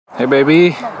Hey, baby.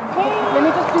 Hey. Let me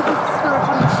just do this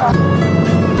on the shop.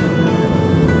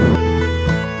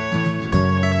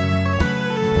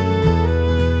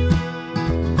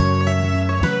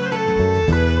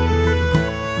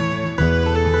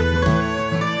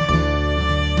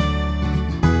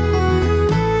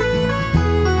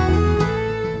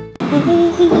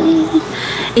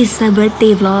 It's a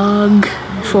birthday vlog.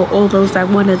 For all those that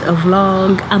wanted a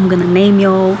vlog, I'm gonna name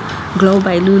y'all Glow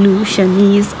by Lulu,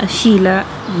 Shanice, Sheila.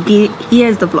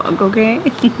 Here's the vlog, okay?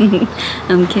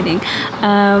 I'm kidding.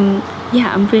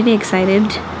 Yeah, I'm pretty excited.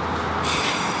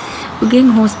 We're going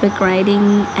horseback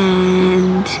riding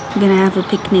and we're gonna have a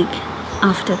picnic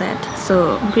after that.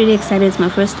 So I'm pretty excited. It's my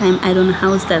first time. I don't know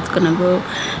how that's gonna go.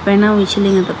 Right now we're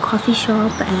chilling at the coffee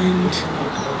shop and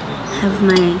have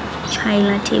my chai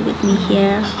latte with me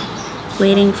here,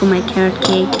 waiting for my carrot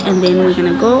cake, and then we're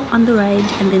gonna go on the ride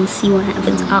and then see what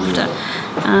happens after.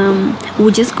 We'll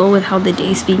just go with how the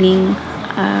day is feeling.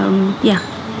 Yeah,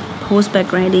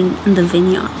 horseback riding in the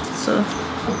vineyard, so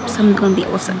something's gonna be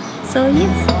awesome. So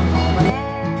yes.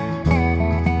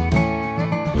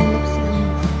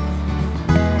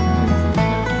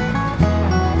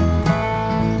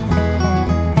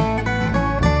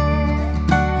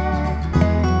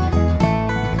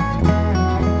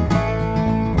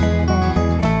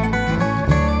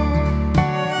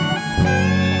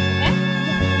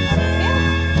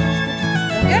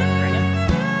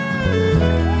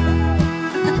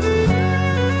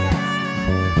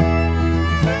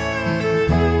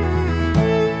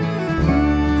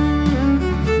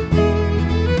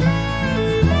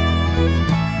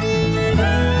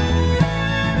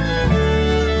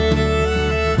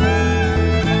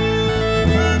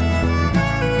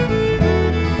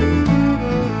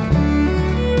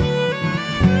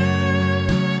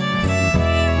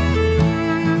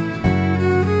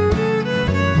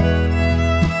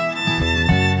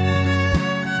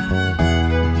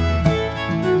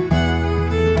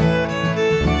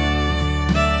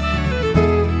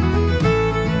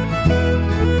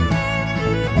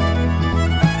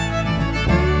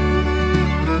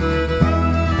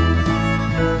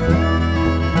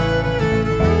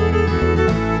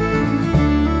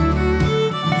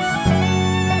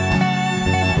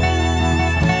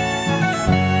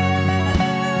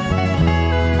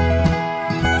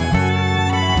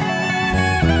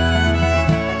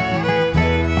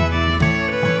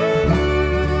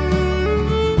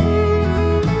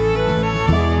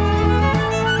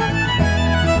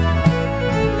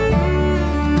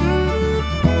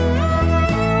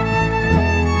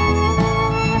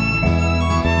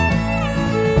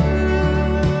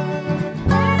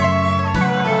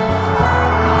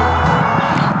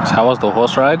 How was the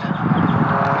horse ride?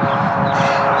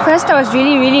 First I was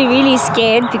really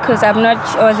scared because I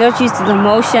was not used to the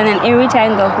motion, and every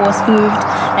time the horse moved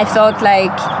I felt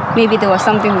like maybe there was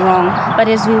something wrong. But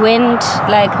as we went,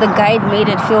 like, the guide made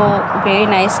it feel very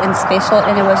nice and special,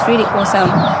 and it was really awesome.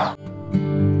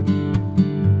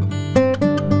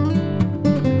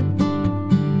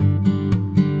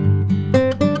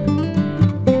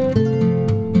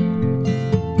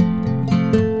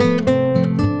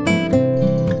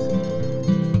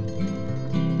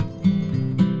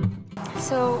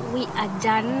 So we are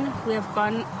done. We have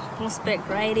gone horseback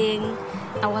riding.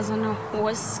 I was on a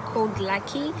horse called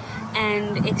Lucky,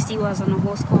 and XD was on a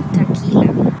horse called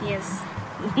Tequila. Yes.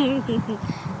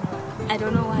 I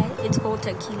don't know why it's called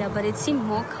Tequila, but it seemed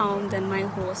more calm than my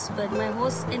horse. But my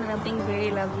horse ended up being very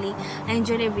lovely. I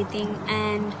enjoyed everything,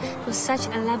 and it was such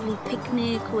a lovely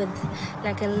picnic with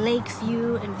like a lake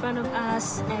view in front of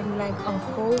us and like a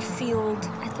whole field.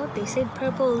 I thought they said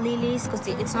purple lilies because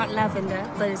it's not lavender,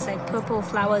 but it's like purple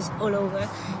flowers all over.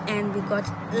 And we got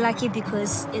lucky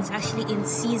because it's actually in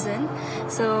season.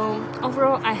 So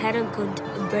overall, I had a good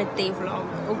birthday vlog.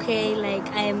 Okay, like,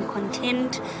 I am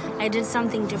content. I did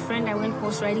something different. I went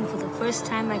horse riding for the first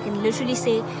time. I can literally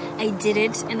say I did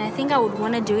it, and I think I would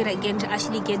want to do it again to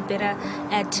actually get better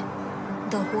at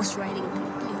the horse riding thing,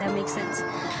 if that makes sense.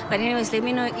 But anyways, let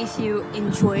me know if you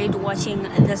enjoyed watching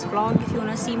this vlog. If you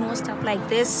want to see more stuff like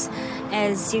this,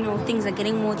 as you know, things are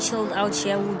getting more chilled out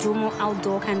here, we'll do more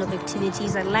outdoor kind of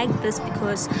activities. I like this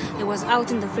because it was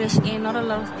out in the fresh air, not a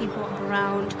lot of people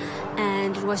around,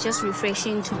 and it was just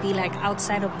refreshing to be like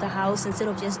outside of the house instead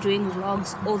of just doing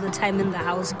vlogs all the time in the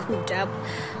house cooped up.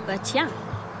 But yeah,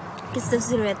 give this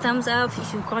video a thumbs up.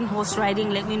 If you've gone horse riding,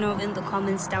 let me know in the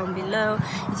comments down below.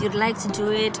 If you'd like to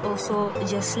do it, also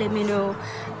just let me know.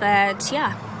 But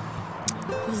yeah,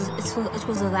 it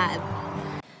was a vibe.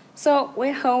 So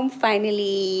we're home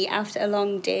finally after a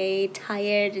long day,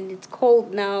 tired and it's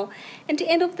cold now. And to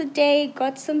end of the day,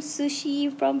 got some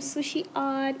sushi from Sushi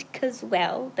Art because,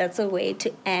 well, that's a way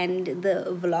to end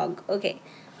the vlog. Okay,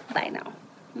 bye now.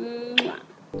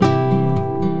 Mwah.